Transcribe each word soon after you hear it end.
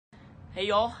Hey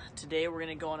y'all, today we're going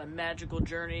to go on a magical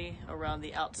journey around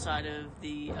the outside of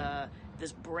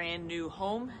this brand new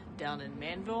home down in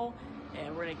Manville,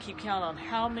 and we're going to keep count on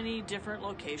how many different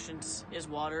locations is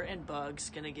water and bugs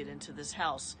going to get into this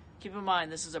house. Keep in mind,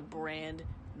 this is a brand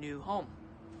new home.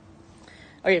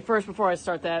 Okay, first, before I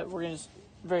start that, we're going to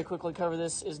very quickly cover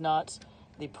this is not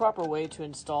the proper way to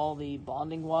install the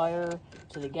bonding wire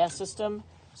to the gas system.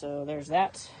 So there's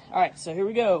that. All right, so here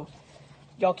we go.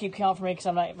 Y'all keep count for me because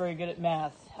I'm not very good at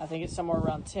math. I think it's somewhere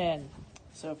around 10.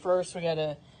 So first we got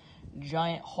a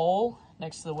giant hole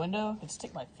next to the window. I can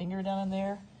stick my finger down in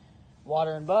there.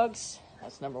 Water and bugs,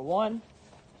 that's number one.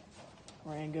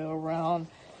 We're going to go around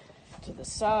to the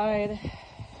side,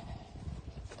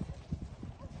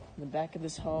 the back of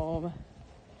this home,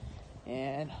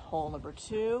 and hole number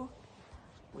two.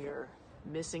 We are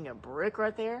missing a brick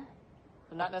right there.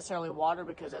 Not necessarily water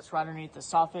because that's right underneath the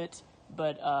soffit,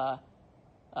 but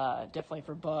definitely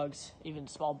for bugs, even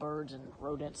small birds and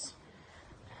rodents.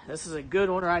 This is a good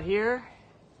one right here.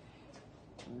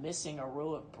 Missing a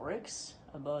row of bricks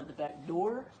above the back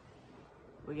door.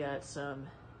 We got some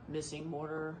missing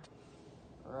mortar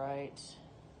right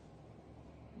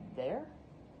there.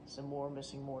 Some more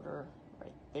missing mortar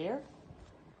right there.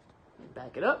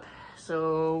 Back it up.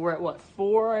 So we're at what,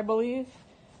 4, I believe?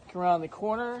 Come around the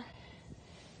corner.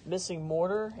 Missing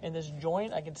mortar in this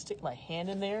joint. I can stick my hand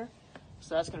in there.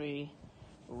 So that's going to be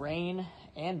rain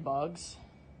and bugs,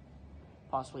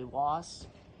 possibly wasps.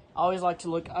 I always like to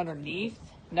look underneath,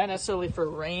 not necessarily for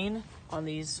rain on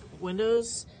these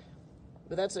windows,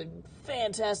 but that's a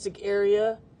fantastic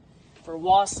area for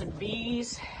wasps and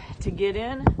bees to get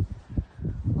in.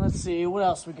 Let's see, what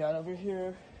else we got over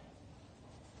here?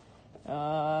 We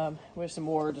have some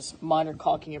more just minor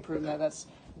caulking improvement. That's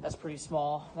pretty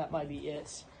small. That might be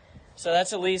it. So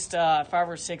that's at least 5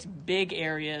 or 6 big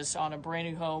areas on a brand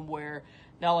new home where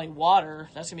not only water,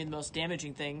 that's going to be the most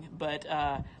damaging thing, but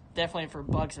definitely for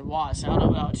bugs and wasps. I don't know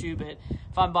about you, but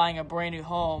if I'm buying a brand new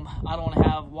home, I don't want to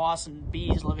have wasps and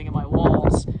bees living in my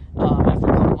walls after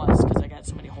a couple months because I got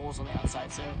so many holes on the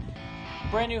outside. So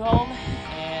brand new home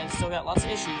and still got lots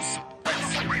of issues.